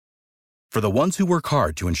For the ones who work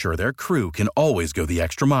hard to ensure their crew can always go the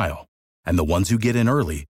extra mile, and the ones who get in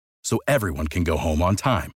early so everyone can go home on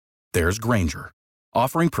time, there's Grainger,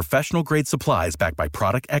 offering professional-grade supplies backed by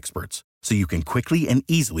product experts so you can quickly and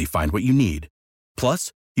easily find what you need.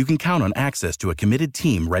 Plus, you can count on access to a committed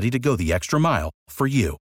team ready to go the extra mile for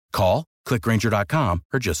you. Call, click Grainger.com,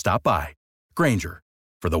 or just stop by. Grainger,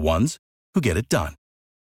 for the ones who get it done.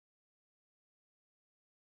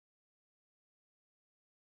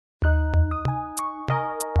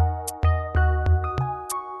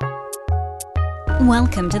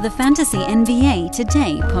 Welcome to the Fantasy NBA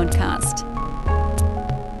Today podcast.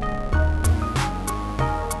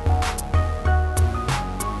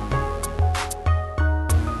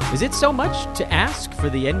 Is it so much to ask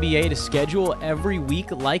for the NBA to schedule every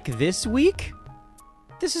week like this week?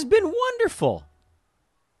 This has been wonderful.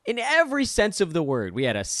 In every sense of the word. We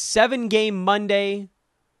had a 7-game Monday.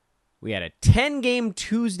 We had a 10-game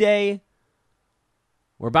Tuesday.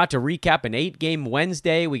 We're about to recap an 8-game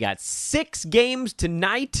Wednesday. We got 6 games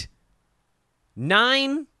tonight.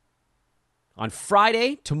 9 on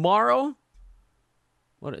Friday, tomorrow.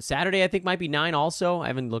 Saturday, I think, might be 9 also. I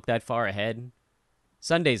haven't looked that far ahead.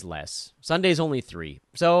 Sunday's less. Sunday's only 3.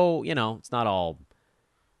 So, it's not all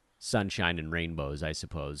sunshine and rainbows, I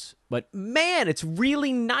suppose. But, man, it's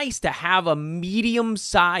really nice to have a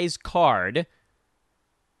medium-sized card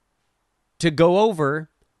to go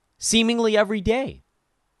over seemingly every day.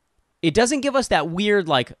 It doesn't give us that weird,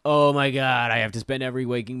 oh my God, I have to spend every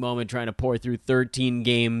waking moment trying to pour through 13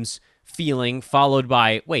 games feeling, followed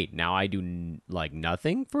by, wait, now I do,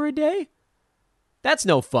 nothing for a day? That's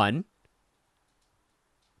no fun.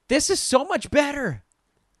 This is so much better.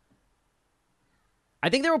 I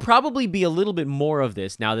think there will probably be a little bit more of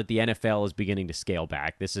this now that the NFL is beginning to scale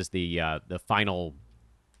back. This is the final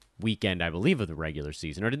weekend, I believe, of the regular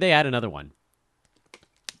season. Or did they add another one?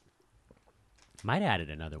 Might have added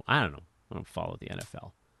another one. I don't know. I don't follow the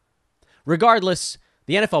NFL. Regardless,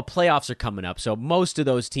 the NFL playoffs are coming up, so most of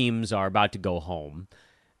those teams are about to go home.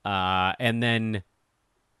 And then,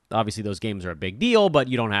 obviously, those games are a big deal, but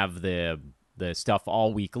you don't have the stuff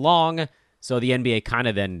all week long. So the NBA kind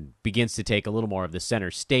of then begins to take a little more of the center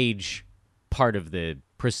stage part of the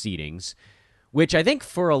proceedings, which I think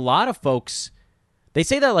for a lot of folks, they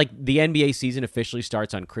say that the NBA season officially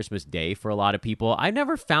starts on Christmas Day for a lot of people. I've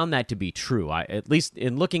never found that to be true. At least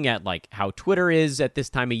in looking at how Twitter is at this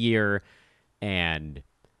time of year and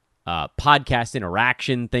podcast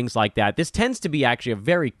interaction, things like that. This tends to be actually a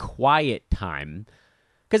very quiet time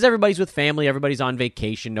because everybody's with family, everybody's on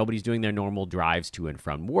vacation, nobody's doing their normal drives to and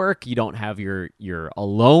from work. You don't have your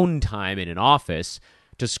alone time in an office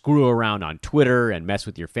to screw around on Twitter and mess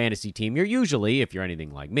with your fantasy team. You're usually, if you're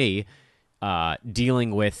anything like me,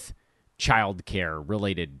 dealing with childcare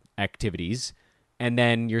related activities, and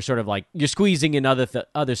then you're sort of you're squeezing in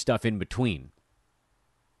other stuff in between.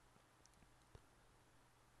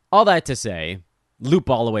 All that to say, loop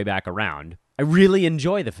all the way back around, I really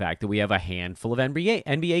enjoy the fact that we have a handful of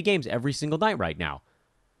NBA games every single night right now.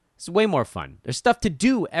 It's way more fun. There's stuff to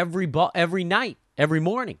do every night, every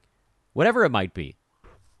morning, whatever it might be.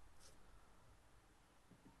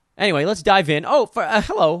 Anyway, let's dive in.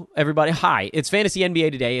 Hello, everybody. Hi, it's Fantasy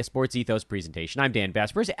NBA Today, a Sports Ethos presentation. I'm Dan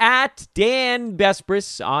Besbris, at Dan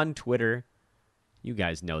Besbris on Twitter. You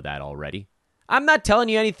guys know that already. I'm not telling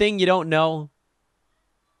you anything you don't know.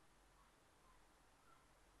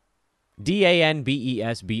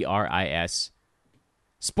 DANBESBRIS.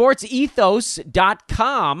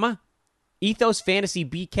 SportsEthos.com. Ethos Fantasy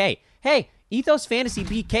BK. Hey, Ethos Fantasy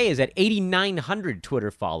BK is at 8,900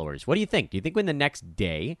 Twitter followers. What do you think? Do you think when the next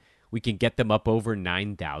day we can get them up over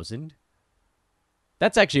 9,000?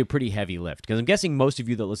 That's actually a pretty heavy lift because I'm guessing most of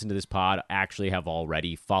you that listen to this pod actually have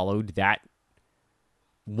already followed that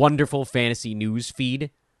wonderful fantasy news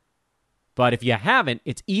feed. But if you haven't,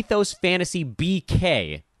 it's Ethos Fantasy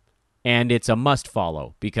BK, and it's a must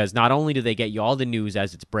follow because not only do they get you all the news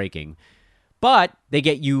as it's breaking, but they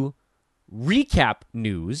get you recap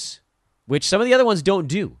news, which some of the other ones don't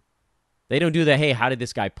do. They don't do the, hey, how did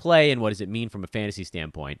this guy play and what does it mean from a fantasy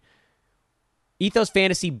standpoint? Ethos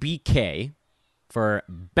Fantasy BK for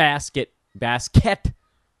basket.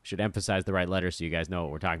 Should emphasize the right letters so you guys know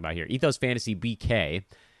what we're talking about here. Ethos Fantasy BK.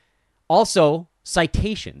 Also,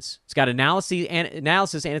 citations. It's got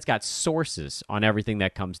analysis and it's got sources on everything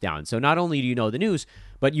that comes down. So not only do you know the news,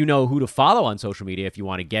 but you know who to follow on social media if you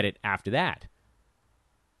want to get it after that.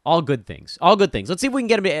 All good things. All good things. Let's see if we can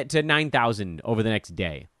get them to 9,000 over the next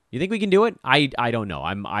day. You think we can do it? I don't know.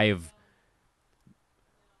 I have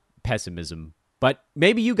pessimism. But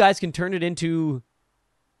maybe you guys can turn it into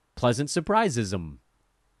pleasant surprisism.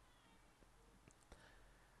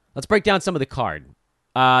 Let's break down some of the card.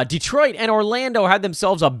 Detroit and Orlando had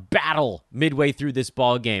themselves a battle midway through this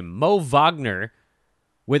ball game. Mo Wagner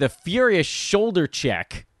with a furious shoulder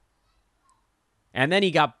check. And then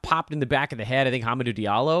he got popped in the back of the head. I think Hamidou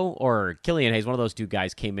Diallo or Killian Hayes, one of those two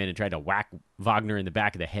guys, came in and tried to whack Wagner in the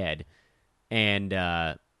back of the head. And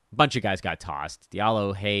a bunch of guys got tossed.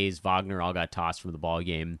 Diallo, Hayes, Wagner all got tossed from the ball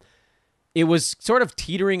game. It was sort of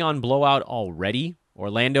teetering on blowout already.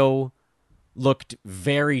 Orlando looked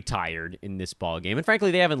very tired in this ball game. And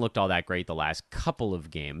frankly, they haven't looked all that great the last couple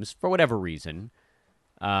of games for whatever reason.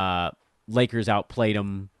 Lakers outplayed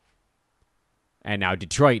them. And now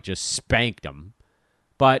Detroit just spanked them.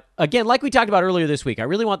 But again, like we talked about earlier this week, I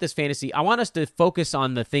really want this fantasy. I want us to focus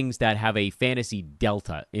on the things that have a fantasy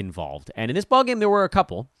delta involved. And in this ballgame, there were a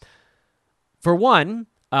couple. For one,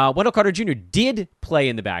 Wendell Carter Jr. did play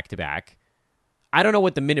in the back-to-back. I don't know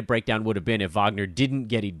what the minute breakdown would have been if Wagner didn't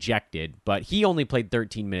get ejected, but he only played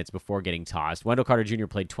 13 minutes before getting tossed. Wendell Carter Jr.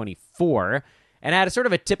 played 24 and had a sort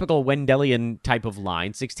of a typical Wendellian type of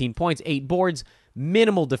line, 16 points, 8 boards,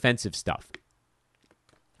 minimal defensive stuff.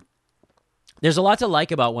 There's a lot to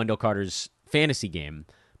like about Wendell Carter's fantasy game,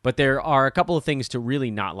 but there are a couple of things to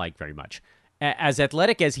really not like very much. As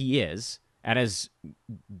athletic as he is, and as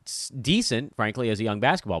decent, frankly, as a young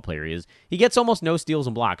basketball player he is, he gets almost no steals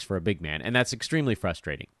and blocks for a big man, and that's extremely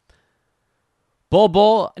frustrating.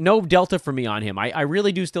 Bull, no delta for me on him. I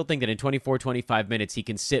really do still think that in 24, 25 minutes, he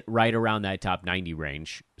can sit right around that top 90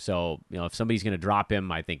 range. So, if somebody's going to drop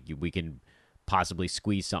him, I think we can possibly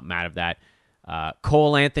squeeze something out of that.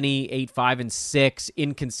 Cole Anthony, 8, 5, and 6.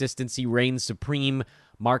 Inconsistency reigns supreme.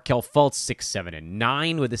 Markelle Fultz, 6, 7, and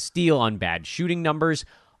 9 with a steal on bad shooting numbers.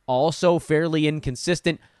 Also fairly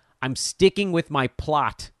inconsistent. I'm sticking with my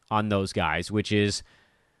plot on those guys, which is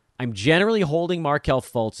I'm generally holding Markelle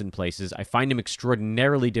Fultz in places. I find him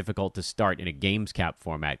extraordinarily difficult to start in a games cap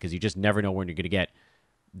format because you just never know when you're going to get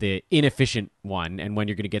the inefficient one and when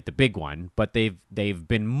you're going to get the big one. But they've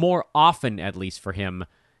been more often, at least for him,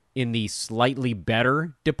 in the slightly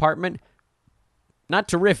better department. Not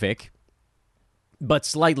terrific, but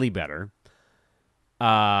slightly better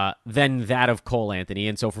than that of Cole Anthony.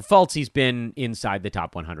 And so for Fultz, he's been inside the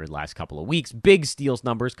top 100 last couple of weeks. Big steals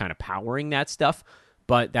numbers kind of powering that stuff,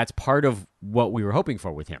 but that's part of what we were hoping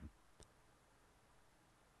for with him.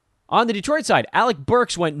 On the Detroit side, Alec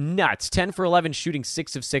Burks went nuts. 10 for 11, shooting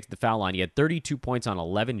 6 of 6 at the foul line. He had 32 points on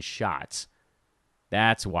 11 shots.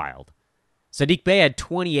 That's wild. Saddiq Bey had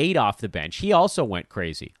 28 off the bench. He also went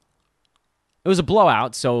crazy. It was a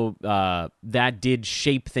blowout, so that did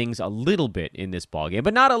shape things a little bit in this ballgame,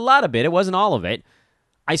 but not a lot of it. It wasn't all of it.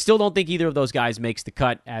 I still don't think either of those guys makes the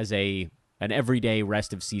cut as an everyday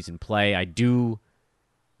rest of season play.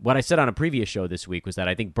 What I said on a previous show this week was that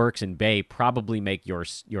I think Burks and Bey probably make your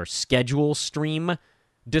schedule stream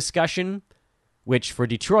discussion, which for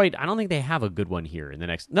Detroit, I don't think they have a good one here in the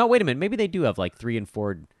next. No, wait a minute. Maybe they do have like 3 and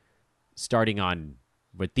 4 starting on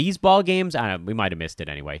with these ball games. I don't know, we might have missed it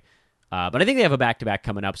anyway. But I think they have a back-to-back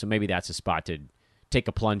coming up, so maybe that's a spot to take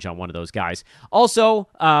a plunge on one of those guys. Also,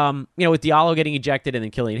 with Diallo getting ejected and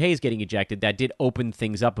then Killian Hayes getting ejected, that did open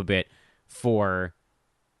things up a bit for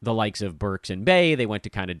the likes of Burks and Bey. They went to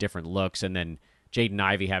kind of different looks, and then Jaden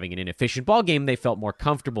Ivey having an inefficient ball game, they felt more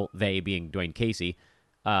comfortable, they being Dwayne Casey,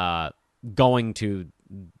 going to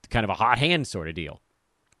kind of a hot hand sort of deal.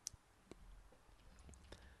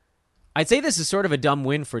 I'd say this is sort of a dumb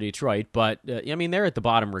win for Detroit, but, they're at the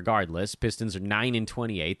bottom regardless. Pistons are 9 and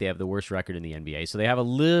 28. They have the worst record in the NBA, so they have a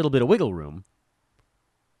little bit of wiggle room.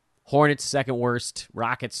 Hornets, second worst.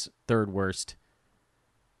 Rockets, third worst.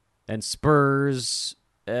 Then Spurs,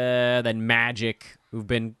 then Magic, who've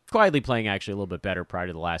been quietly playing actually a little bit better prior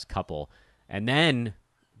to the last couple. And then,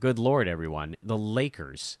 good Lord, everyone, the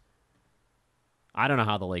Lakers. I don't know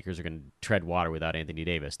how the Lakers are going to tread water without Anthony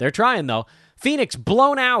Davis. They're trying, though. Phoenix,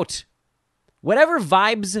 blown out. Whatever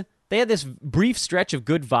vibes, they had this brief stretch of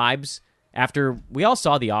good vibes after we all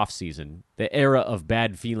saw the offseason, the era of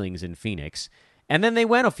bad feelings in Phoenix. And then they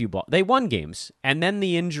went they won games, and then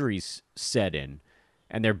the injuries set in.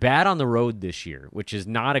 And they're bad on the road this year, which is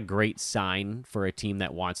not a great sign for a team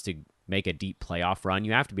that wants to make a deep playoff run.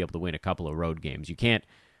 You have to be able to win a couple of road games. You can't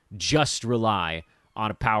just rely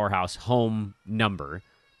on a powerhouse home number.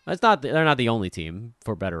 They're not the only team,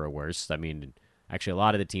 for better or worse. Actually, a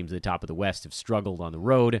lot of the teams at the top of the West have struggled on the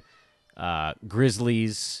road.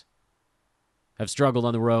 Grizzlies have struggled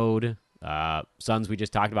on the road. Suns, we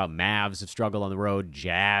just talked about. Mavs have struggled on the road.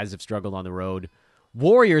 Jazz have struggled on the road.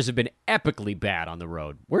 Warriors have been epically bad on the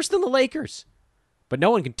road. Worse than the Lakers. But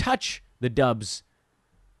no one can touch the Dubs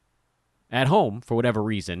at home for whatever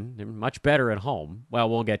reason. They're much better at home. Well,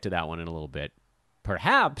 we'll get to that one in a little bit.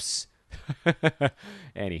 perhaps.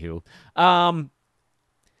 Anywho.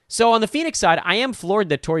 So on the Phoenix side, I am floored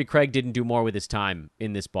that Torrey Craig didn't do more with his time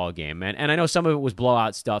in this ball game. And I know some of it was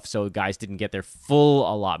blowout stuff, so guys didn't get their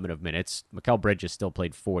full allotment of minutes. Mikal Bridges still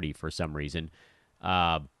played 40 for some reason.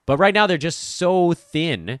 But right now they're just so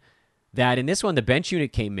thin that in this one, the bench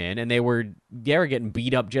unit came in, and they were getting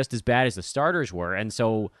beat up just as bad as the starters were. And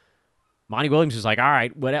so Monty Williams was like, all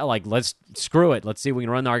right, let's screw it. Let's see if we can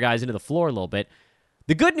run our guys into the floor a little bit.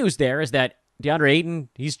 The good news there is that DeAndre Ayton,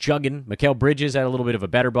 he's chugging. Mikal Bridges had a little bit of a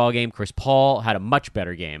better ball game. Chris Paul had a much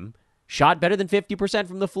better game. Shot better than 50%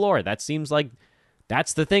 from the floor. That seems like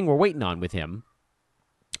that's the thing we're waiting on with him.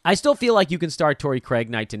 I still feel like you can start Torrey Craig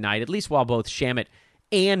night to night, at least while both Shamet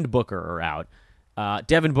and Booker are out.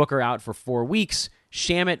 Devin Booker out for 4 weeks.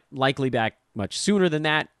 Shamet likely back much sooner than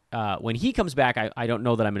that. When he comes back, I don't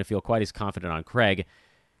know that I'm going to feel quite as confident on Craig.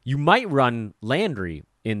 You might run Landry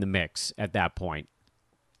in the mix at that point.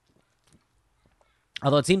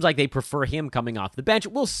 Although it seems like they prefer him coming off the bench.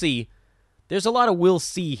 We'll see. There's a lot of we'll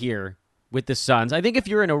see here with the Suns. I think if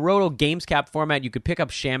you're in a Roto Games Cap format, you could pick up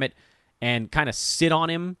Shamet and kind of sit on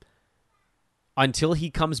him until he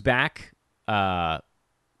comes back. But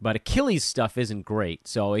Achilles stuff isn't great,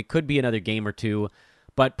 so it could be another game or two.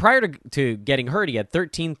 But prior to getting hurt, he had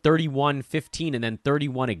 13, 31, 15, and then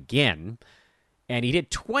 31 again. And he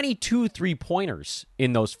did 22 three-pointers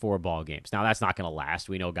in those 4 ball games. Now, that's not going to last.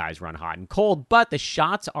 We know guys run hot and cold, but the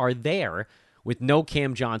shots are there with no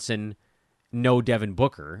Cam Johnson, no Devin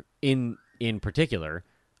Booker in particular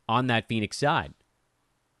on that Phoenix side.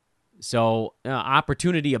 So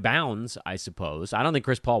opportunity abounds, I suppose. I don't think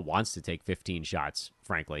Chris Paul wants to take 15 shots,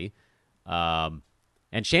 frankly. And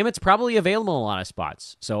Shamet's probably available in a lot of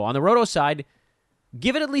spots. So on the Roto side,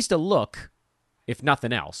 give it at least a look, if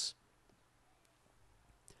nothing else.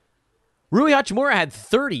 Rui Hachimura had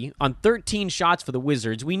 30 on 13 shots for the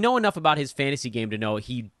Wizards. We know enough about his fantasy game to know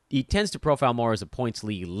he tends to profile more as a points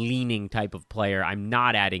league leaning type of player. I'm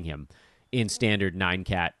not adding him in standard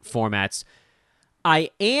 9-cat formats.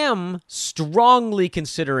 I am strongly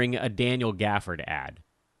considering a Daniel Gafford ad.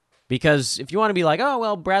 Because if you want to be like, oh,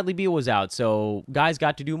 well, Bradley Beal was out, so guys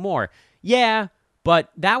got to do more. Yeah,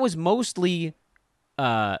 but that was mostly,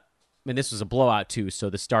 and this was a blowout too, so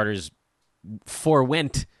the starters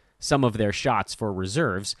forewent some of their shots for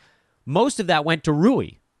reserves. Most of that went to Rui.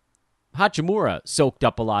 Hachimura soaked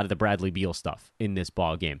up a lot of the Bradley Beal stuff in this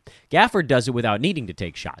ball game. Gafford does it without needing to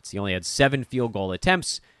take shots. He only had 7 field goal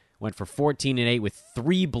attempts, went for 14 and 8 with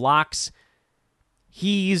 3 blocks.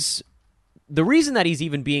 The reason that he's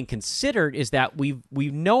even being considered is that we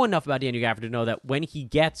know enough about Daniel Gafford to know that when he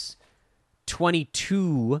gets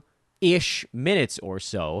 22-ish minutes or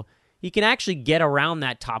so, he can actually get around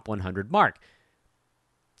that top 100 mark.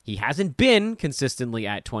 He hasn't been consistently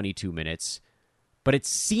at 22 minutes, but it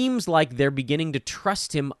seems like they're beginning to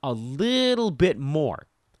trust him a little bit more.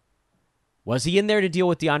 Was he in there to deal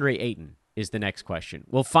with DeAndre Ayton is the next question.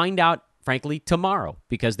 We'll find out, frankly, tomorrow,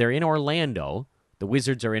 because they're in Orlando. The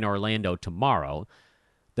Wizards are in Orlando tomorrow.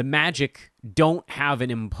 The Magic don't have an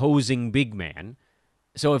imposing big man.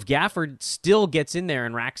 So if Gafford still gets in there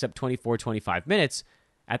and racks up 24, 25 minutes,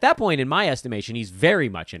 at that point, in my estimation, he's very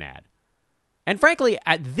much an ad. And frankly,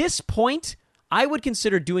 at this point, I would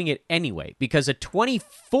consider doing it anyway, because a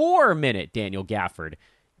 24-minute Daniel Gafford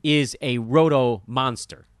is a roto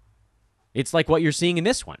monster. It's like what you're seeing in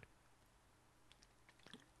this one.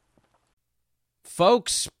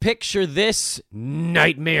 Folks, picture this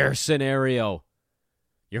nightmare scenario.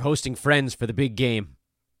 You're hosting friends for the big game.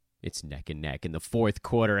 It's neck and neck in the 4th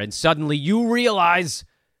quarter, and suddenly you realize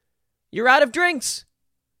you're out of drinks.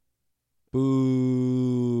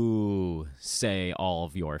 Boo, say all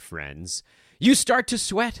of your friends. You start to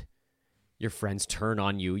sweat. Your friends turn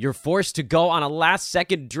on you. You're forced to go on a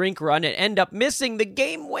last-second drink run and end up missing the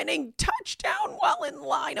game-winning touchdown while in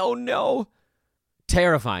line. Oh, no.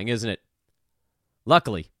 Terrifying, isn't it?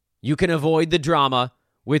 Luckily, you can avoid the drama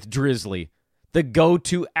with Drizzly, the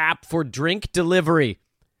go-to app for drink delivery.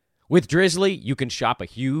 With Drizzly, you can shop a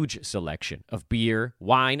huge selection of beer,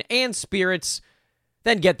 wine, and spirits,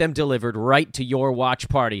 then get them delivered right to your watch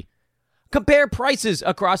party. Compare prices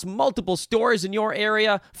across multiple stores in your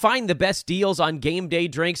area, find the best deals on game day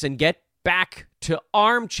drinks, and get back to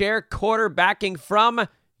armchair quarterbacking from,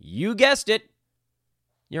 you guessed it,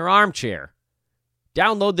 your armchair.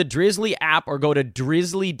 Download the Drizzly app or go to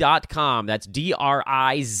drizzly.com. That's DRIZLY.com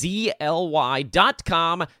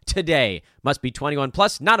today. Must be 21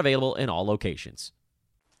 plus, not available in all locations.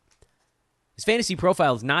 His fantasy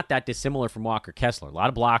profile is not that dissimilar from Walker Kessler. A lot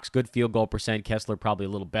of blocks, good field goal percent. Kessler probably a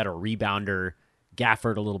little better rebounder.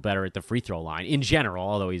 Gafford a little better at the free throw line in general,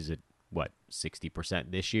 although he's a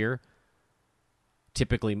 60% this year.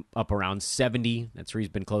 Typically up around 70. That's where he's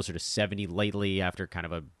been closer to 70 lately after kind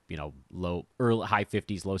of a, high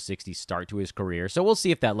 50s, low 60s start to his career. So we'll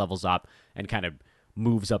see if that levels up and kind of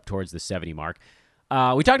moves up towards the 70 mark.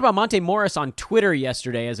 We talked about Monte Morris on Twitter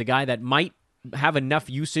yesterday as a guy that might have enough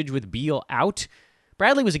usage with Beal out.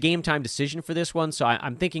 Bradley was a game-time decision for this one, so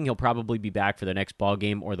I'm thinking he'll probably be back for the next ball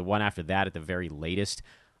game or the one after that at the very latest.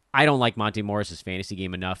 I don't like Monte Morris's fantasy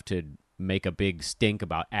game enough to make a big stink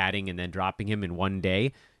about adding and then dropping him in one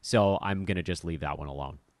day, so I'm going to just leave that one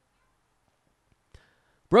alone.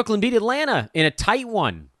 Brooklyn beat Atlanta in a tight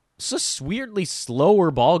one. It's a weirdly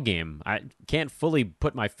slower ball game. I can't fully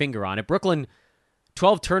put my finger on it. Brooklyn,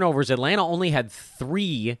 12 turnovers. Atlanta only had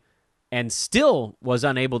 3 and still was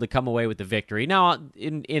unable to come away with the victory. Now,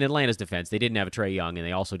 in Atlanta's defense, they didn't have Trae Young, and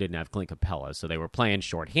they also didn't have Clint Capella, so they were playing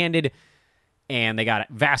shorthanded, and they got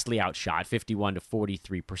vastly outshot, 51 to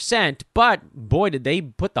 43%. But, boy, did they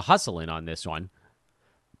put the hustle in on this one.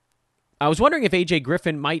 I was wondering if A.J.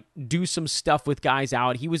 Griffin might do some stuff with guys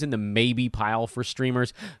out. He was in the maybe pile for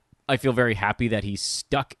streamers. I feel very happy that he's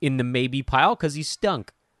stuck in the maybe pile because he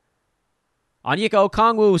stunk. Onyeka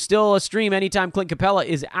Okongwu still a stream anytime Clint Capella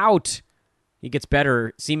is out. He gets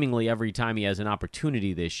better seemingly every time he has an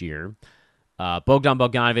opportunity this year. Bogdan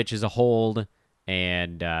Bogdanovic is a hold,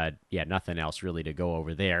 and nothing else really to go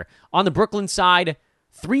over there. On the Brooklyn side,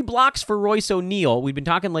 3 blocks for Royce O'Neal. We've been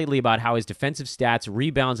talking lately about how his defensive stats,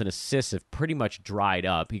 rebounds, and assists have pretty much dried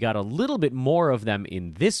up. He got a little bit more of them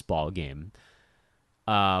in this ball game.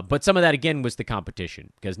 But some of that, again, was the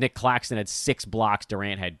competition, because Nick Claxton had 6 blocks,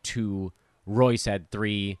 Durant had 2, Royce had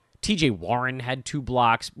 3, T.J. Warren had 2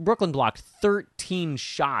 blocks. Brooklyn blocked 13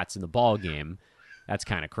 shots in the ball game. That's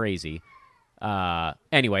kind of crazy.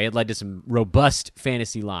 Anyway, it led to some robust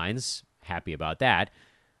fantasy lines. Happy about that.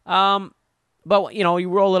 But, you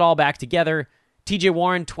roll it all back together. T.J.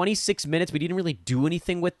 Warren, 26 minutes. We didn't really do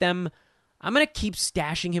anything with them. I'm going to keep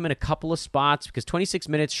stashing him in a couple of spots because 26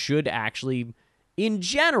 minutes should actually, in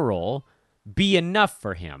general, be enough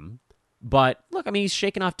for him. But, look, he's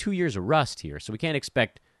shaking off 2 years of rust here, so we can't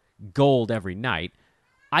expect gold every night.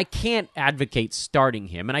 I can't advocate starting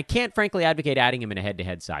him, and I can't, frankly, advocate adding him in a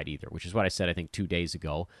head-to-head side either, which is what I said, I think, 2 days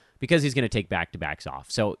ago, because he's going to take back-to-backs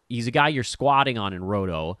off. So he's a guy you're squatting on in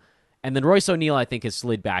Roto, and then Royce O'Neal, I think, has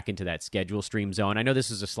slid back into that schedule stream zone. I know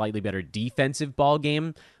this is a slightly better defensive ball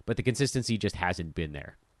game, but the consistency just hasn't been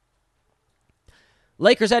there.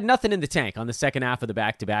 Lakers had nothing in the tank on the second half of the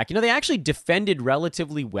back-to-back. They actually defended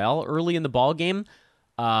relatively well early in the ball game,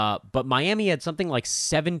 but Miami had something like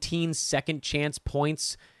 17 second-chance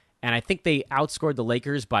points, and I think they outscored the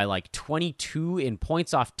Lakers by like 22 in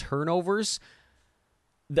points off turnovers.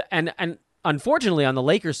 And unfortunately, on the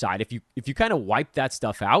Lakers side, if you kind of wipe that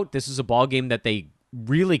stuff out, this is a ball game that they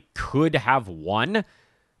really could have won,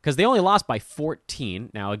 because they only lost by 14.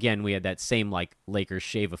 Now, again, we had that same, like, Lakers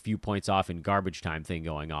shave a few points off in garbage time thing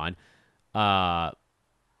going on. Was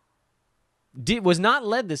not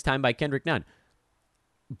led this time by Kendrick Nunn.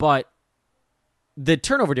 But the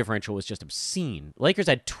turnover differential was just obscene. Lakers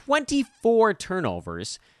had 24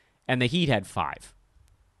 turnovers, and the Heat had 5.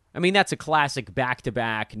 That's a classic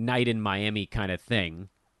back-to-back night in Miami kind of thing.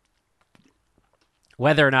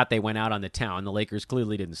 Whether or not they went out on the town, the Lakers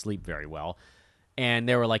clearly didn't sleep very well. And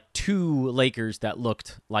there were like 2 Lakers that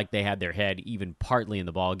looked like they had their head even partly in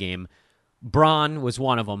the ball game. Bron was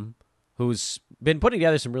one of them, who's been putting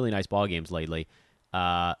together some really nice ball games lately.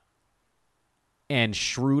 And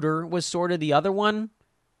Schroeder was sort of the other one.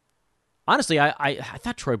 Honestly, I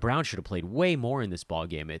thought Troy Brown should have played way more in this ball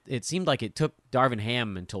game. It seemed like it took Darvin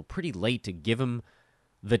Ham until pretty late to give him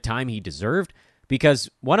the time he deserved, because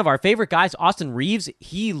one of our favorite guys, Austin Reeves,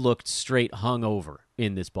 he looked straight hungover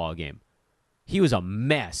in this ball game. He was a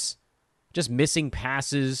mess. Just missing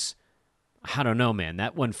passes. I don't know, man.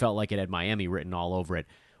 That one felt like it had Miami written all over it.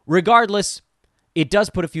 Regardless, it does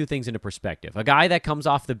put a few things into perspective. A guy that comes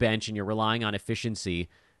off the bench and you're relying on efficiency,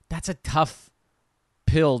 that's a tough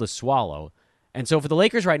pill to swallow. And so for the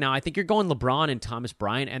Lakers right now, I think you're going LeBron and Thomas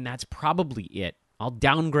Bryant, and that's probably it. I'll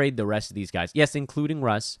downgrade the rest of these guys. Yes, including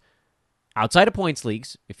Russ. Outside of points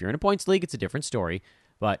leagues, if you're in a points league, it's a different story.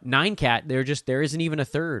 But 9-cat, there isn't even a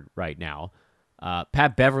third right now.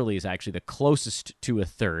 Pat Beverly is actually the closest to a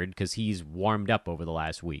third because he's warmed up over the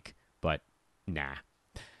last week. But nah.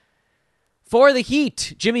 For the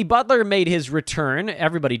Heat, Jimmy Butler made his return.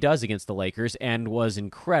 Everybody does against the Lakers, and was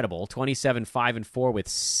incredible. 27, 5, and 4 with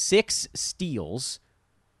 6 steals.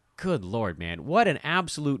 Good Lord, man. What an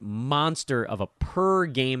absolute monster of a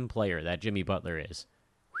per-game player that Jimmy Butler is.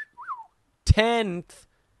 10th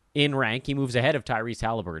in rank. He moves ahead of Tyrese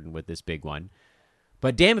Halliburton with this big one.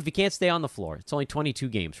 But damn if he can't stay on the floor. It's only 22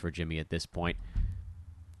 games for Jimmy at this point.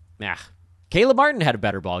 Caleb Martin had a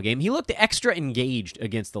better ball game. He looked extra engaged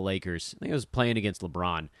against the Lakers. I think he was playing against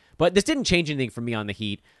LeBron. But this didn't change anything for me on the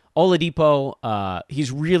Heat. Oladipo,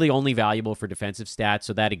 he's really only valuable for defensive stats,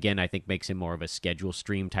 so that, again, I think makes him more of a schedule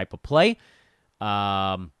stream type of play.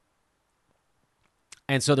 And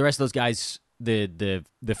so the rest of those guys, the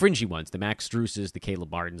fringy ones, the Max Struses, the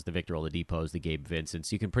Caleb Martins, the Victor Oladipos, the Gabe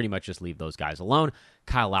Vincents, you can pretty much just leave those guys alone.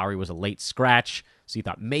 Kyle Lowry was a late scratch, so you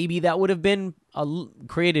thought maybe that would have been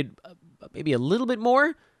created maybe a little bit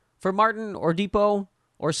more for Martin or Depot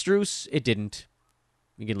or Strus. It didn't.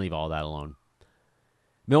 You can leave all that alone.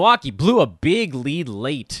 Milwaukee blew a big lead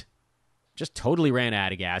late. Just totally ran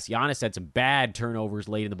out of gas. Giannis had some bad turnovers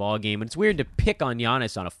late in the ball game, and it's weird to pick on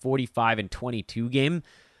Giannis on a 45-22 game,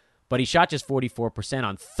 but he shot just 44%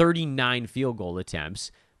 on 39 field goal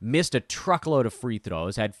attempts, missed a truckload of free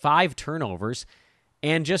throws, had 5 turnovers,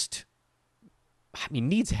 and just,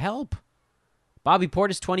 needs help. Bobby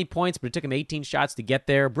Portis, 20 points, but it took him 18 shots to get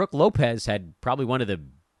there. Brook Lopez had probably one of the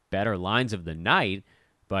better lines of the night,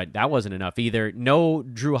 but that wasn't enough either. No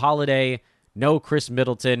Drew Holiday, no Chris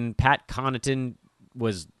Middleton. Pat Connaughton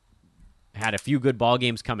had a few good ball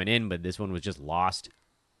games coming in, but this one was just lost.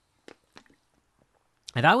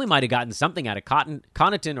 I thought we might have gotten something out of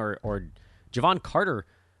Connaughton or Javon Carter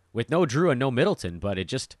with no Drew and no Middleton, but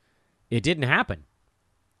it didn't happen.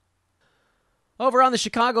 Over on the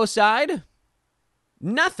Chicago side,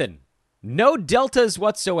 nothing. No deltas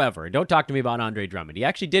whatsoever. Don't talk to me about Andre Drummond. He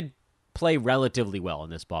actually did play relatively well in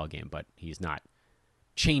this ballgame, but he's not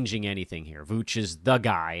changing anything here. Vooch is the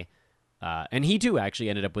guy. And he, too, actually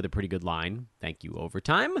ended up with a pretty good line. Thank you,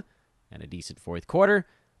 overtime. And a decent fourth quarter.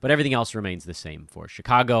 But everything else remains the same for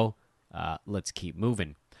Chicago. Let's keep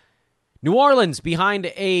moving. New Orleans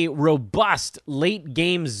behind a robust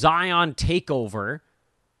late-game Zion takeover.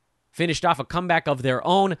 Finished off a comeback of their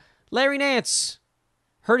own. Larry Nance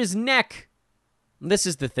hurt his neck. This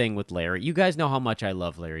is the thing with Larry. You guys know how much I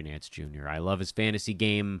love Larry Nance Jr. I love his fantasy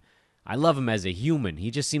game. I love him as a human.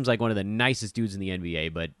 He just seems like one of the nicest dudes in the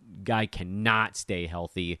NBA, but guy cannot stay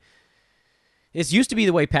healthy. This used to be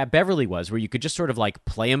the way Pat Beverly was, where you could just sort of like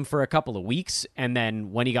play him for a couple of weeks, and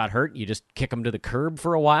then when he got hurt, you just kick him to the curb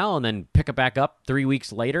for a while and then pick it back up 3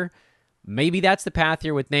 weeks later. Maybe that's the path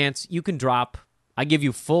here with Nance. You can drop. I give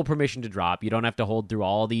you full permission to drop. You don't have to hold through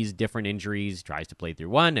all these different injuries. Tries to play through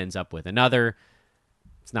one, ends up with another.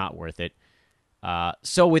 It's not worth it.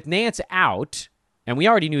 So with Nance out, and we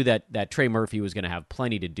already knew that Trey Murphy was going to have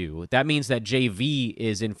plenty to do, that means that JV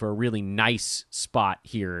is in for a really nice spot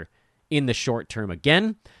here in the short term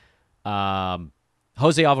again.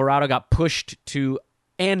 Jose Alvarado got pushed to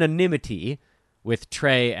anonymity with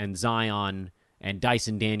Trey and Zion and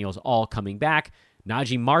Dyson Daniels all coming back.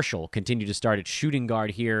 Najee Marshall continued to start at shooting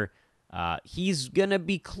guard here. He's going to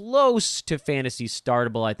be close to fantasy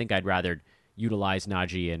startable. I think I'd rather utilize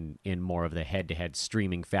Najee in more of the head-to-head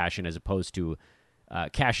streaming fashion as opposed to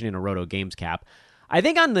cashing in a Roto Games cap. I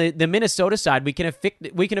think on the Minnesota side, we can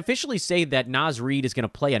officially say that Naz Reid is going to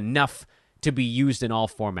play enough to be used in all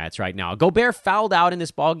formats right now. Gobert fouled out in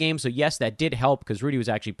this ball game, so yes, that did help because Rudy was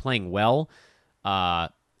actually playing well,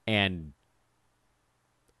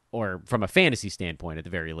 or from a fantasy standpoint at the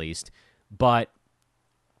very least. But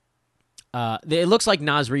it looks like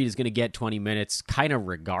Naz Reid is going to get 20 minutes kind of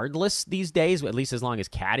regardless these days, at least as long as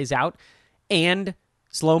Cat is out and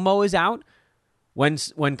Slow-Mo is out. When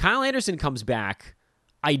Kyle Anderson comes back,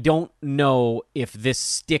 I don't know if this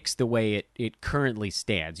sticks the way it currently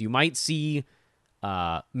stands. You might see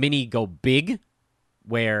Mini go big,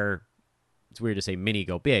 where it's weird to say Mini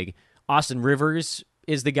go big. Austin Rivers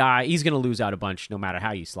is the guy. He's going to lose out a bunch no matter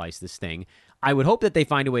how you slice this thing. I would hope that they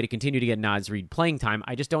find a way to continue to get Naz Reid playing time.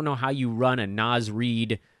 I just don't know how you run a Naz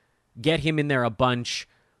Reid, get him in there a bunch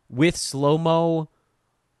with Slow-Mo,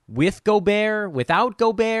 with Gobert, without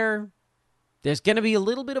Gobert. There's going to be a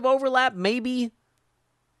little bit of overlap, maybe.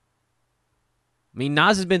 I mean,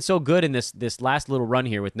 Naz has been so good in this last little run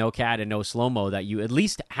here with no Cat and no Slow-Mo that you at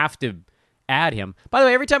least have to add him. By the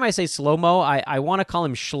way, every time I say Slow-Mo, I want to call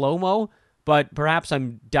him Shlomo, but perhaps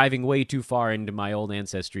I'm diving way too far into my old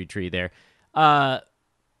ancestry tree there. The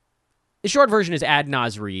short version is add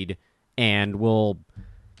Naz Reid, and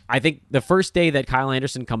I think the first day that Kyle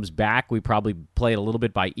Anderson comes back, we probably play it a little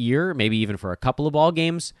bit by ear, maybe even for a couple of ball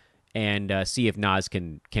games, and see if Naz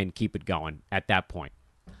can keep it going at that point.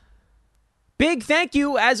 Big thank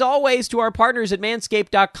you, as always, to our partners at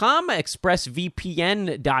Manscaped.com,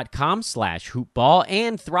 ExpressVPN.com/hoopball,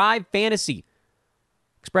 and Thrive Fantasy.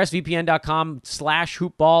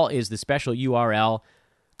 ExpressVPN.com/hoopball is the special URL.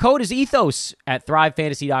 Code is Ethos at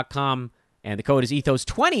ThriveFantasy.com, And the code is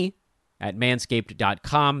Ethos20 at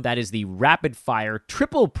manscaped.com. That is the rapid-fire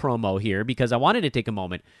triple promo here because I wanted to take a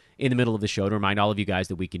moment in the middle of the show to remind all of you guys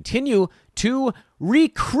that we continue to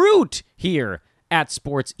recruit here at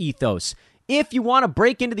Sports Ethos. If you want to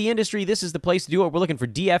break into the industry, this is the place to do it. We're looking for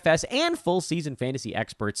DFS and full-season fantasy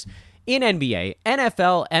experts in NBA,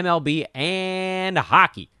 NFL, MLB, and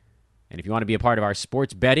hockey. And if you want to be a part of our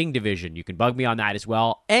sports betting division, you can bug me on that as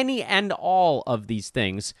well. Any and all of these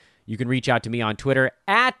things, you can reach out to me on Twitter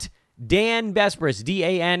at Dan Besbris,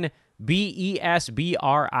 DanBesbris.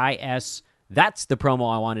 That's the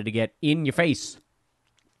promo I wanted to get in your face.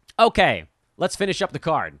 Okay, let's finish up the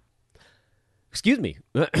card. Excuse me.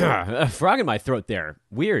 A frog in my throat there.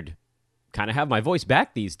 Weird. Kind of have my voice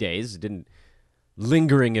back these days.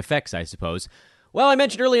 Lingering effects, I suppose. Well, I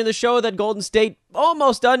mentioned earlier in the show that Golden State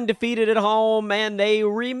almost undefeated at home, and they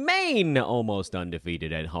remain almost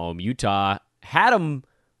undefeated at home. Utah had them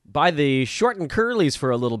by the short and curlies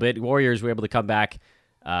for a little bit. Warriors were able to come back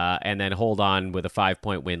and then hold on with a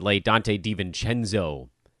 5-point win late. Dante DiVincenzo,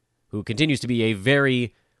 who continues to be a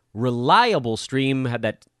very reliable stream, had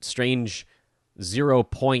that strange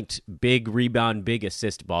 0-point, big rebound, big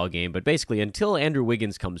assist ball game. But basically, until Andrew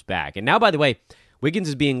Wiggins comes back. And now, by the way, Wiggins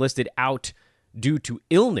is being listed out due to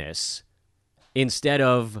illness instead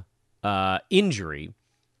of injury,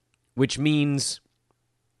 which means,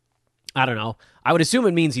 I don't know. I would assume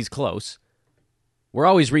it means he's close. We're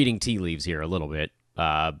always reading tea leaves here a little bit.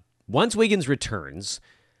 Once Wiggins returns,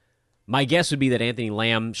 my guess would be that Anthony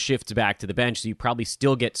Lamb shifts back to the bench, so you probably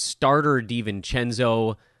still get starter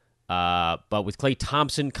DiVincenzo. But with Klay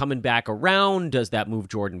Thompson coming back around, does that move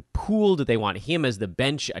Jordan Poole? Do they want him as the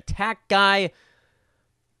bench attack guy?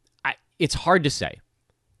 It's hard to say.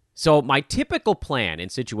 So my typical plan in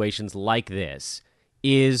situations like this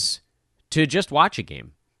is to just watch a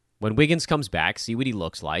game. When Wiggins comes back, see what he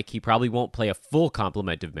looks like. He probably won't play a full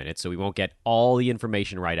complement of minutes, so we won't get all the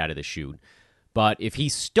information right out of the chute. But if he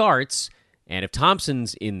starts, and if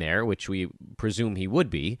Thompson's in there, which we presume he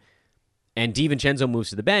would be, and DiVincenzo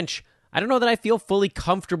moves to the bench, I don't know that I feel fully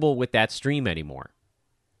comfortable with that stream anymore.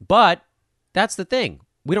 But that's the thing.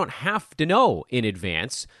 We don't have to know in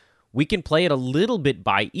advance. We can play it a little bit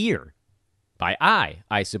by ear, by eye,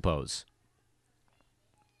 I suppose.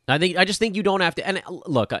 I just think you don't have to. And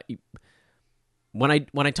look, when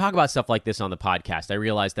I talk about stuff like this on the podcast, I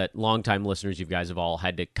realize that longtime listeners, you guys have all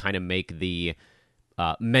had to kind of make the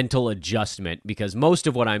mental adjustment because most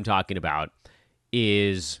of what I'm talking about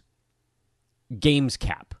is games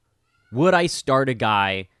cap. Would I start a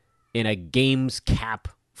guy in a games cap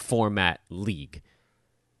format league?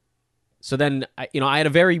 So then, I had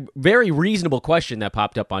a very, very reasonable question that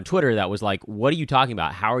popped up on Twitter that was like, what are you talking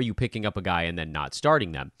about? How are you picking up a guy and then not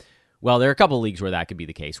starting them? Well, there are a couple of leagues where that could be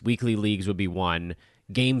the case. Weekly leagues would be one.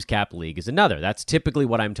 Games cap league is another. That's typically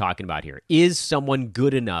what I'm talking about here. Is someone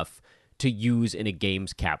good enough to use in a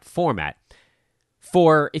games cap format?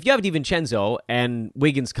 If you have DiVincenzo and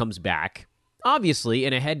Wiggins comes back, obviously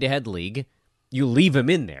in a head-to-head league, you leave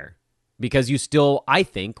him in there. Because you still, I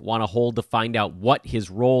think, want to hold to find out what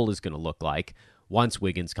his role is going to look like once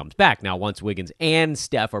Wiggins comes back. Now, once Wiggins and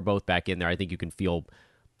Steph are both back in there, I think you can feel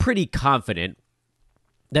pretty confident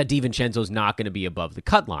that DiVincenzo's not going to be above the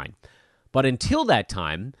cut line. But until that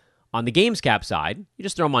time, on the games cap side, you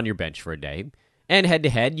just throw him on your bench for a day. And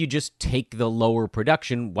head-to-head, you just take the lower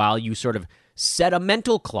production while you sort of set a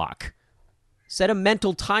mental clock. Set a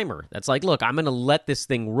mental timer. That's like, look, I'm going to let this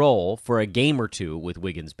thing roll for a game or two with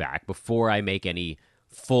Wiggins back before I make any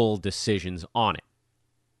full decisions on it.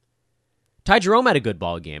 Ty Jerome had a good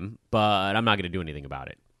ball game, but I'm not going to do anything about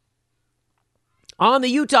it. On the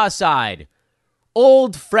Utah side,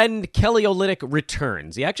 old friend Kelly Olynyk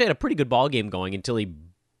returns. He actually had a pretty good ball game going until he,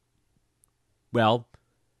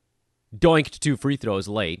 doinked 2 free throws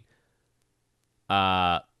late.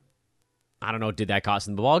 I don't know, did that cost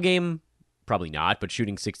him the ball game? Probably not, but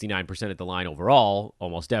shooting 69% at the line overall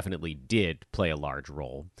almost definitely did play a large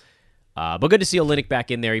role. But good to see Olynyk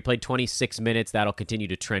back in there. He played 26 minutes. That'll continue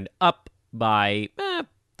to trend up by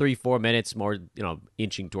 3-4 minutes, more,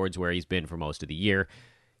 inching towards where he's been for most of the year.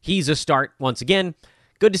 He's a start once again.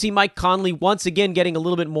 Good to see Mike Conley once again getting a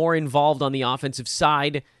little bit more involved on the offensive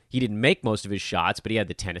side. He didn't make most of his shots, but he had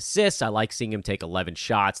the 10 assists. I like seeing him take 11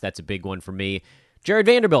 shots. That's a big one for me. Jared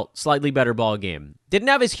Vanderbilt, slightly better ball game. Didn't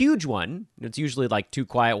have his huge one. It's usually like 2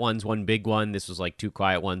 quiet ones, 1 big one. This was like 2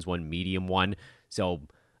 quiet ones, 1 medium one. So,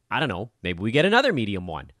 I don't know. Maybe we get another medium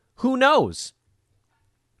one. Who knows?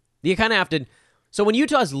 You kind of have to... So when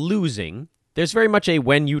Utah's losing, there's very much a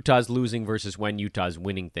when Utah's losing versus when Utah's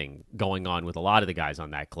winning thing going on with a lot of the guys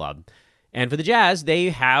on that club. And for the Jazz,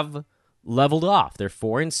 they have leveled off. They're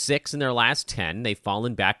 4-6 in their last 10. They've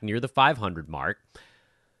fallen back near the 500 mark.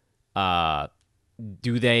 They're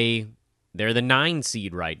the 9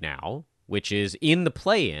 seed right now, which is in the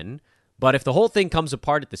play-in. But if the whole thing comes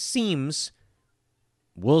apart at the seams,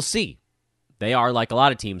 we'll see. They are, like a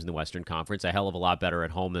lot of teams in the Western Conference, a hell of a lot better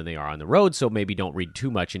at home than they are on the road, so maybe don't read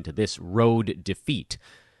too much into this road defeat.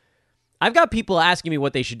 I've got people asking me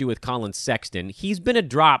what they should do with Colin Sexton. He's been a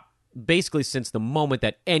drop basically since the moment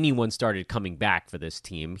that anyone started coming back for this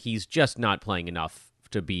team. He's just not playing enough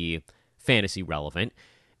to be fantasy relevant.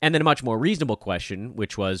 And then a much more reasonable question,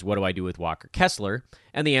 which was, what do I do with Walker Kessler?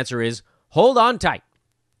 And the answer is, hold on tight.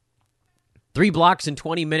 3 blocks in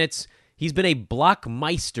 20 minutes. He's been a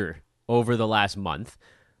blockmeister over the last month.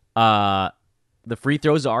 The free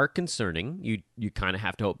throws are concerning. You kind of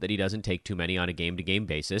have to hope that he doesn't take too many on a game-to-game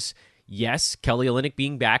basis. Yes, Kelly Olynyk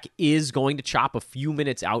being back is going to chop a few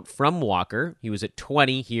minutes out from Walker. He was at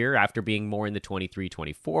 20 here after being more in the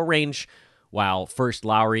 23-24 range, while first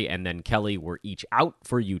Lowry and then Kelly were each out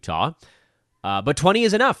for Utah. But 20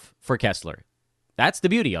 is enough for Kessler. That's the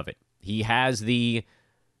beauty of it. He has the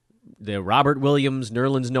Robert Williams,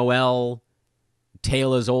 Nerlens Noel,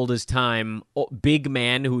 tale as old as time, big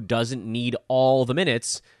man who doesn't need all the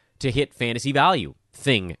minutes to hit fantasy value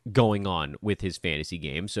thing going on with his fantasy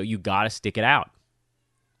game, so you got to stick it out.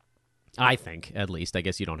 I think, at least. I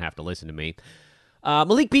guess you don't have to listen to me.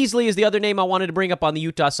 Malik Beasley is the other name I wanted to bring up on the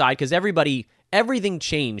Utah side, because everything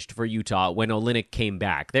changed for Utah when Olynyk came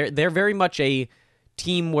back. They're very much a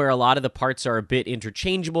team where a lot of the parts are a bit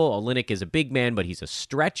interchangeable. Olynyk is a big man, but he's a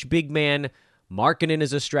stretch big man. Markkanen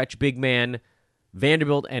is a stretch big man.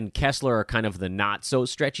 Vanderbilt and Kessler are kind of the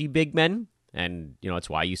not-so-stretchy big men. And, it's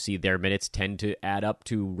why you see their minutes tend to add up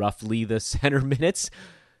to roughly the center minutes.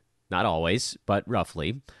 Not always, but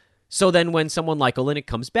roughly. So then when someone like Olynyk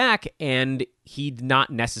comes back and he's not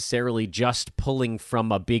necessarily just pulling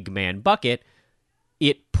from a big man bucket,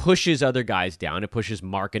 it pushes other guys down. It pushes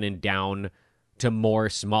Markkanen down to more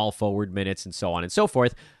small forward minutes and so on and so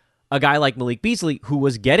forth. A guy like Malik Beasley, who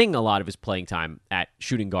was getting a lot of his playing time at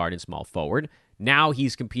shooting guard and small forward, now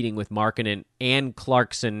he's competing with Markkanen and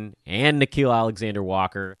Clarkson and Nickeil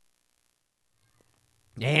Alexander-Walker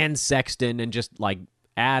and Sexton, and just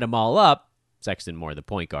add them all up. Sexton more the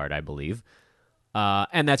point guard, I believe.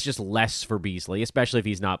 And that's just less for Beasley, especially if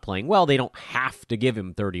he's not playing well. They don't have to give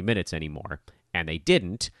him 30 minutes anymore, and they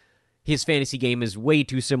didn't. His fantasy game is way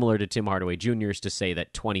too similar to Tim Hardaway Jr.'s to say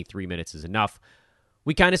that 23 minutes is enough.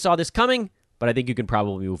 We kind of saw this coming, but I think you can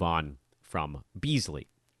probably move on from Beasley.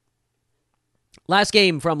 Last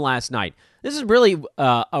game from last night. This is really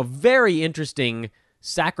a very interesting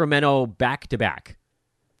Sacramento back-to-back.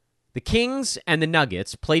 The Kings and the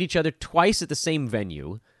Nuggets played each other twice at the same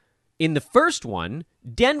venue. In the first one,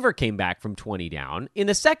 Denver came back from 20 down. In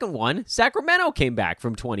the second one, Sacramento came back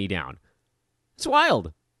from 20 down. It's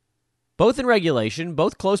wild. Both in regulation,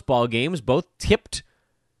 both close ball games, both tipped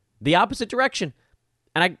the opposite direction.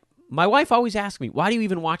 And my wife always asks me, why do you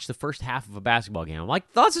even watch the first half of a basketball game? I'm like,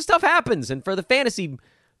 lots of stuff happens, and for the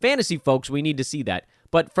fantasy folks, we need to see that.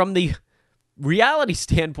 But from the reality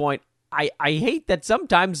standpoint, I hate that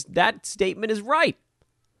sometimes that statement is right.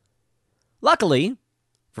 Luckily,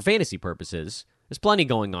 for fantasy purposes, there's plenty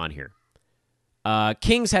going on here.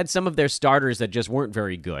 Kings had some of their starters that just weren't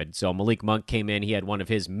very good. So Malik Monk came in. He had one of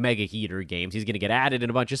his mega heater games. He's going to get added in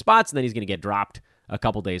a bunch of spots, and then he's going to get dropped a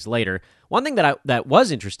couple days later. One thing that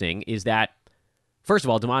was interesting is that, first of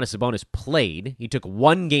all, Domantas Sabonis played. He took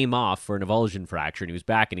 1 game off for an avulsion fracture, and he was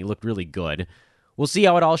back, and he looked really good. We'll see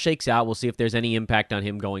how it all shakes out. We'll see if there's any impact on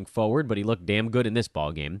him going forward, but he looked damn good in this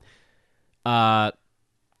ballgame.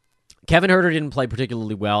 Kevin Huerter didn't play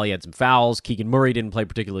particularly well. He had some fouls. Keegan Murray didn't play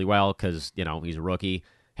particularly well because, he's a rookie.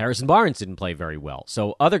 Harrison Barnes didn't play very well.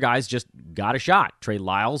 So other guys just got a shot. Trey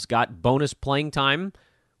Lyles got bonus playing time,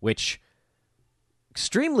 which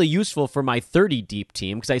extremely useful for my 30-deep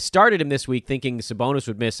team because I started him this week thinking Sabonis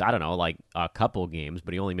would miss, a couple games,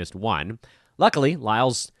 but he only missed 1. Luckily,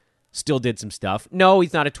 Lyles still did some stuff. No,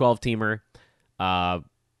 he's not a 12-teamer.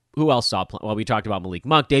 Who else saw? Well, we talked about Malik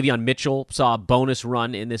Monk. Davion Mitchell saw a bonus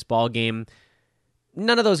run in this ball game.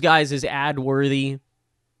 None of those guys is ad-worthy.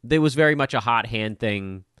 There was very much a hot hand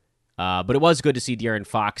thing, but it was good to see De'Aaron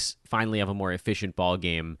Fox finally have a more efficient ball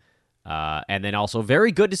game, and then also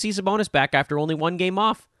very good to see Sabonis back after only 1 game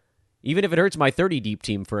off. Even if it hurts my 30-deep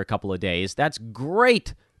team for a couple of days, that's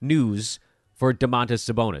great news for Domantas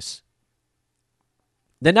Sabonis.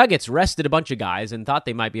 The Nuggets rested a bunch of guys and thought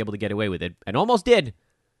they might be able to get away with it, and almost did.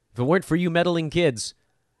 If it weren't for you meddling kids,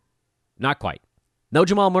 not quite. No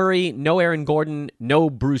Jamal Murray, no Aaron Gordon, no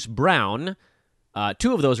Bruce Brown.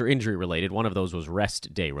 Two of those are injury related. One of those was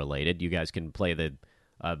rest day related. You guys can play the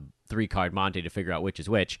 3-card Monte to figure out which is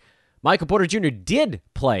which. Michael Porter Jr. did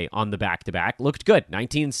play on the back-to-back. Looked good.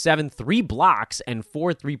 19-7, 3 blocks, and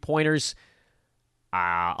 4 3-pointers.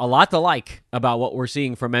 A lot to like about what we're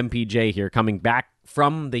seeing from MPJ here coming back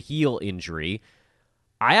from the heel injury.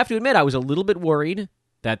 I have to admit, I was a little bit worried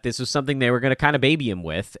that this was something they were going to kind of baby him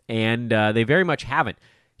with, and they very much haven't.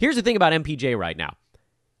 Here's the thing about MPJ right now.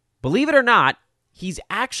 Believe it or not, he's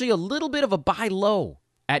actually a little bit of a buy low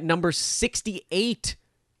at number 68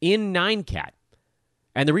 in 9Cat.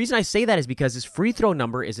 And the reason I say that is because his free throw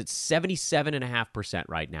number is at 77.5%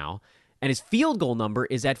 right now, and his field goal number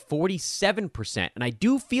is at 47%. And I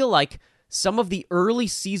do feel like some of the early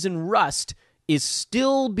season rust is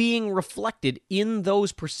still being reflected in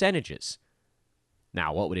those percentages.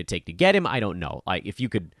 Now, what would it take to get him? I don't know. Like, if you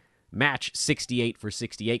could match 68 for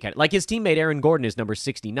 68, like his teammate Aaron Gordon is number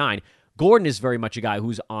 69. Gordon is very much a guy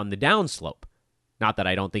who's on the downslope. Not that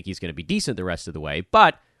I don't think he's going to be decent the rest of the way,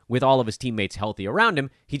 but with all of his teammates healthy around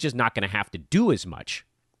him, he's just not going to have to do as much.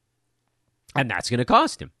 And that's going to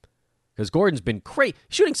cost him. Because Gordon's been crazy.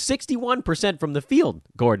 Shooting 61% from the field,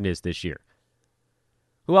 Gordon is this year.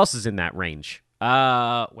 Who else is in that range?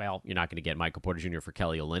 Well, you're not going to get Michael Porter Jr. for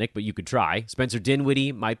Kelly Olynyk, but you could try. Spencer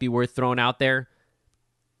Dinwiddie might be worth throwing out there.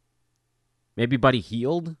 Maybe Buddy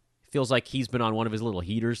Hield. Feels like he's been on one of his little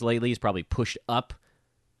heaters lately. He's probably pushed up.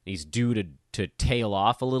 He's due to tail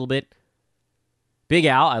off a little bit. Big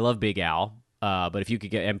Al, I love Big Al, but if you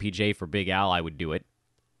could get MPJ for Big Al, I would do it.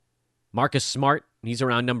 Marcus Smart, he's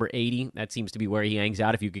around number 80. That seems to be where he hangs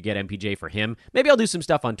out. If you could get MPJ for him, maybe I'll do some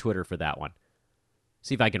stuff on Twitter for that one.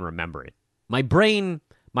 See if I can remember it. My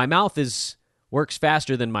mouth works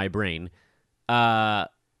faster than my brain.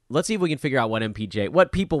 Let's see if we can figure out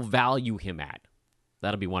what people value him at.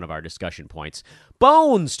 That'll be one of our discussion points.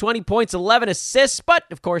 Bones, 20 points, 11 assists, but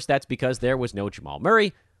of course that's because there was no Jamal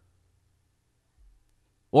Murray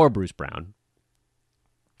or Bruce Brown.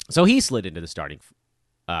 So he slid into the starting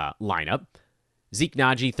lineup. Zeke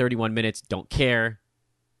Naji, 31 minutes, don't care.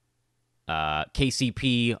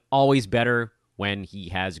 KCP, always better when he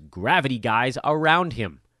has gravity guys around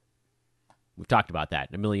him. We've talked about that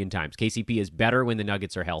a million times. KCP is better when the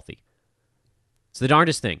Nuggets are healthy. It's the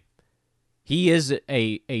darndest thing. He is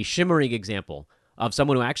a shimmering example of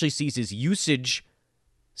someone who actually sees his usage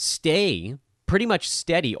stay pretty much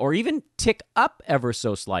steady or even tick up ever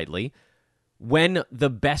so slightly when the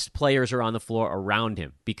best players are on the floor around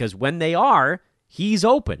him. Because when they are, he's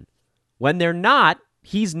open. When they're not,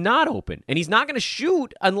 he's not open. And he's not going to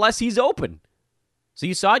shoot unless he's open. So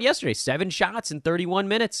you saw it yesterday, 7 shots in 31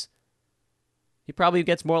 minutes. He probably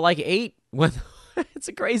gets more like 8. It's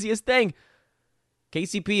the craziest thing.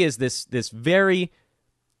 KCP is this the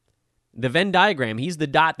Venn diagram, he's the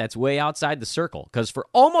dot that's way outside the circle. Because for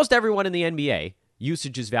almost everyone in the NBA,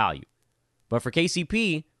 usage is value. But for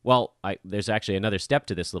KCP, well, there's actually another step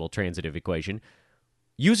to this little transitive equation.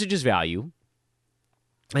 Usage is value.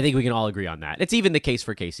 I think we can all agree on that. It's even the case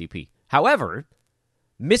for KCP. However,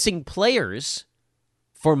 missing players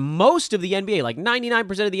for most of the NBA, like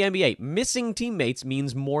 99% of the NBA, missing teammates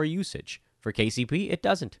means more usage. For KCP, it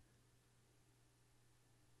doesn't.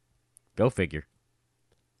 Go figure.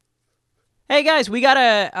 Hey, guys, we got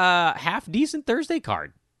a half-decent Thursday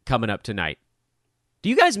card coming up tonight. Do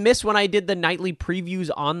you guys miss when I did the nightly previews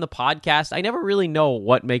on the podcast? I never really know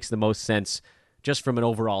what makes the most sense just from an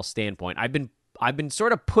overall standpoint. I've been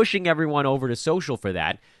sort of pushing everyone over to social for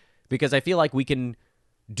that because I feel like we can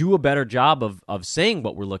do a better job of saying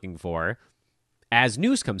what we're looking for as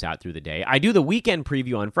news comes out through the day. I do the weekend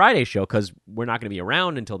preview on Friday's show because we're not going to be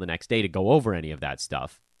around until the next day to go over any of that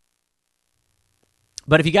stuff.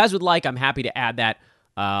 But if you guys would like, I'm happy to add that.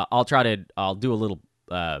 I'll do a little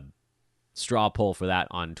straw poll for that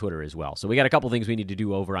on Twitter as well. So we got a couple things we need to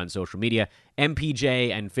do over on social media.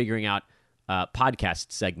 MPJ and figuring out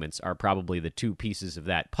podcast segments are probably the two pieces of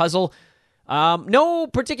that puzzle. No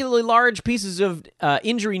particularly large pieces of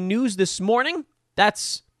injury news this morning.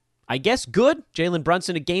 That's, I guess, good. Jalen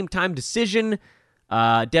Brunson, a game-time decision.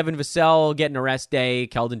 Devin Vassell getting a rest day.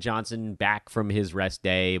 Keldon Johnson back from his rest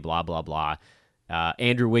day. Blah, blah, blah.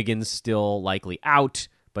 Andrew Wiggins still likely out,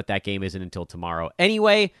 but that game isn't until tomorrow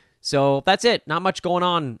anyway. So that's it. Not much going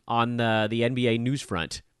on the NBA news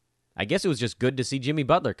front. I guess it was just good to see Jimmy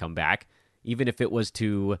Butler come back, even if it was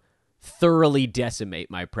to thoroughly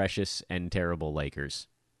decimate my precious and terrible Lakers.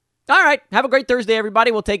 All right. Have a great Thursday,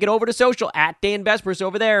 everybody. We'll take it over to social at Dan Besbris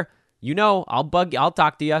over there. You know, I'll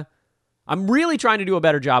talk to you. I'm really trying to do a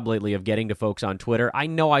better job lately of getting to folks on Twitter. I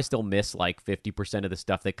know I still miss like 50% of the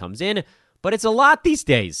stuff that comes in, but it's a lot these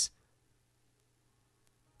days.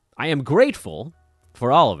 I am grateful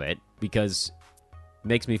for all of it because it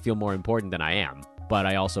makes me feel more important than I am. But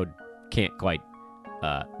I also can't quite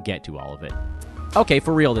get to all of it. Okay,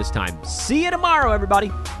 for real this time. See you tomorrow,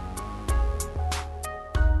 everybody.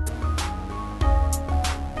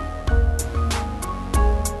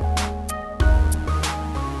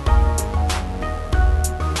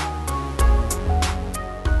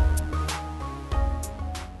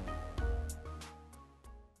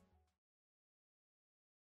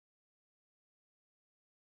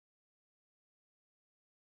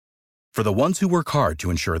 For the ones who work hard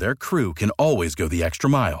to ensure their crew can always go the extra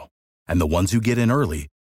mile, and the ones who get in early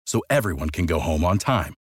so everyone can go home on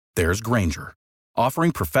time, there's Grainger,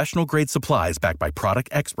 offering professional-grade supplies backed by product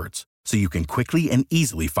experts so you can quickly and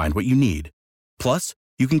easily find what you need. Plus,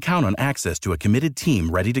 you can count on access to a committed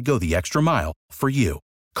team ready to go the extra mile for you.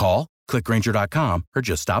 Call, click Grainger.com, or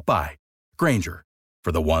just stop by. Grainger,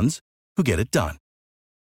 for the ones who get it done.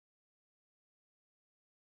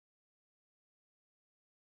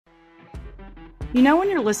 You know when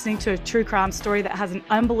you're listening to a true crime story that has an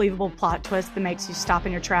unbelievable plot twist that makes you stop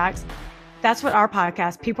in your tracks? That's what our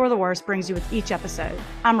podcast, People Are the Worst, brings you with each episode.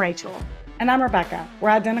 I'm Rachel. And I'm Rebecca. We're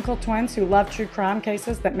identical twins who love true crime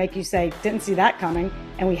cases that make you say, didn't see that coming,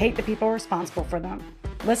 and we hate the people responsible for them.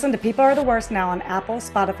 Listen to People Are the Worst now on Apple,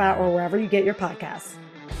 Spotify, or wherever you get your podcasts.